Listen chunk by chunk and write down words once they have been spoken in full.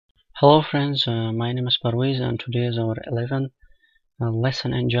Hello friends, my name is Parvez and today is our 11th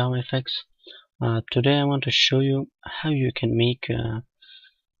lesson in JavaFx. Today I want to show you how you can make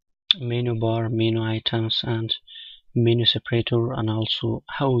menu bar, menu items and menu separator, and also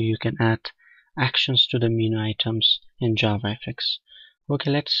how you can add actions to the menu items in JavaFx. Okay,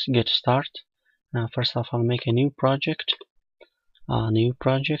 let's get started. First of all, make a new project,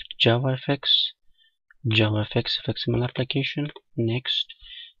 JavaFx XML application. Next,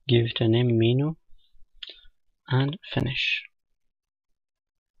 give it a name menu and finish.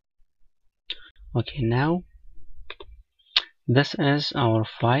 Okay, now this is our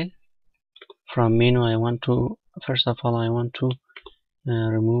file. From menu, first of all I want to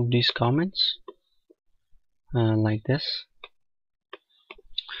remove these comments like this.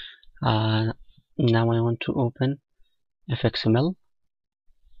 Now I want to open fxml.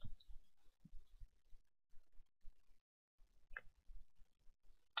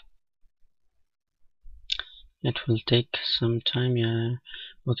 It will take some time.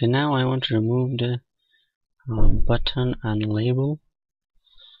 Okay, now I want to remove the button and label.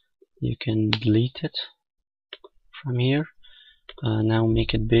 You can delete it from here. Now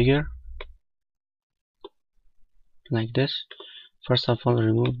make it bigger like this. First of all,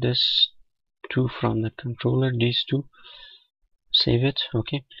 remove this two from the controller, these two. Save it.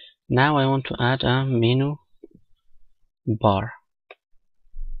 Okay, now I want to add a menu bar.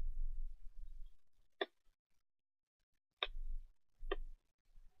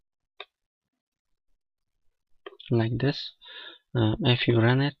 Like this. If you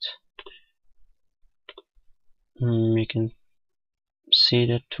run it, you can see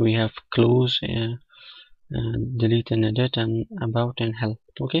that we have close, delete and edit, and about and help.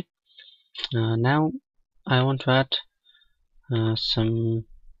 Okay, now I want to add some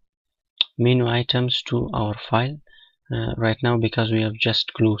menu items to our file right now, because we have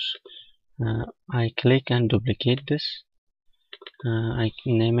just close. I click and duplicate this. I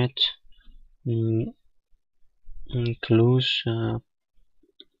name it close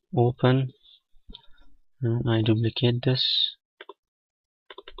open. I duplicate this.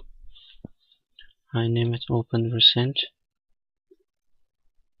 I name it open recent.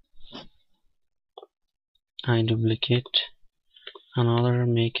 I duplicate another,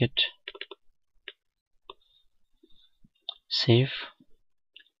 make it save.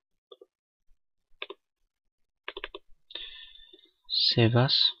 Save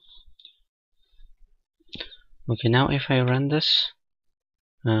as. Okay, now if I run this,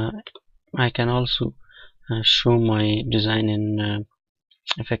 I can also show my design in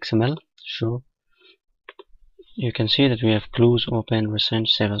fxml. Show. You can see that we have close, open, recent,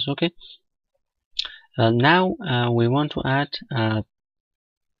 save as. Okay. Now we want to add a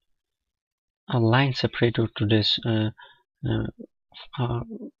line separator to this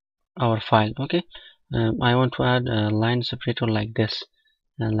our file. Okay, I want to add a line separator like this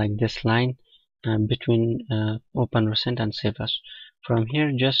line between open, recent and save as. From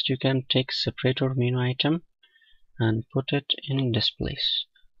here, just you can take separator menu item and put it in this place.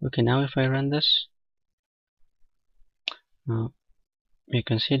 Okay, now if I run this, you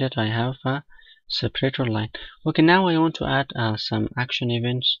can see that I have a separator line. Okay, now I want to add some action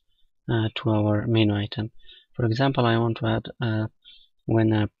events to our menu item. For example, I want to add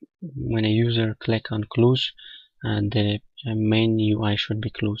when a user click on close, the main UI should be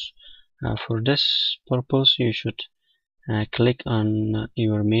closed. For this purpose, you should click on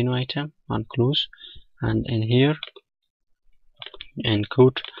your menu item on close, and in here in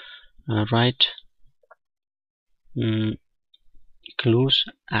code write close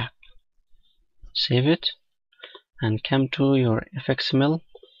app. Save it and come to your fxml.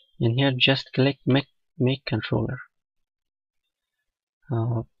 In here, just click make controller.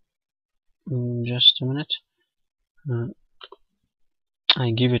 Just a minute.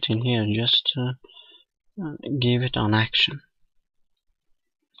 I give it in here. Just give it on action.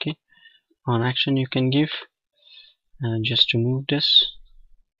 Okay, on action you can give. Just remove this,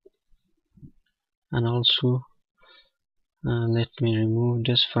 and also let me remove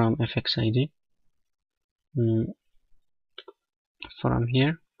this from fxid. From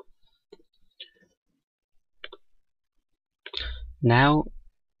here, now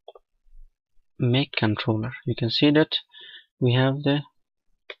make controller. You can see that we have the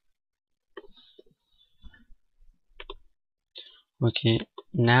okay.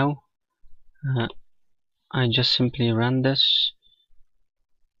 Now I just simply run this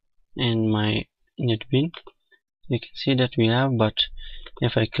in my NetBeans. You can see that we have, but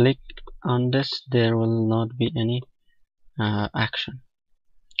if I click on this, there will not be any action.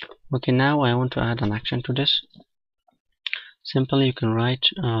 Okay, now I want to add an action to this. Simply you can write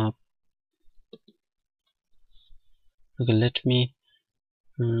Okay, let me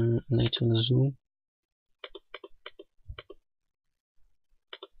little zoom.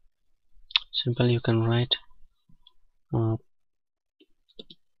 Simply you can write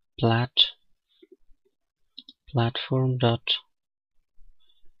platform dot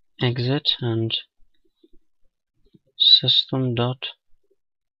exit and system dot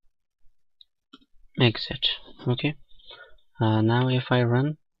exit. Okay, now if I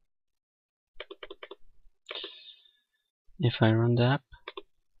run the app,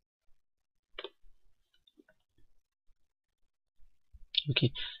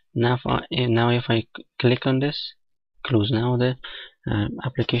 okay, now if I click on this, close, now the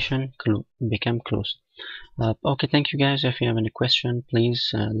application become closed. Okay, thank you guys. If you have any question,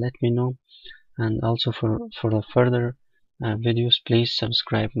 please let me know, and also for the further videos, please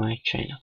subscribe my channel.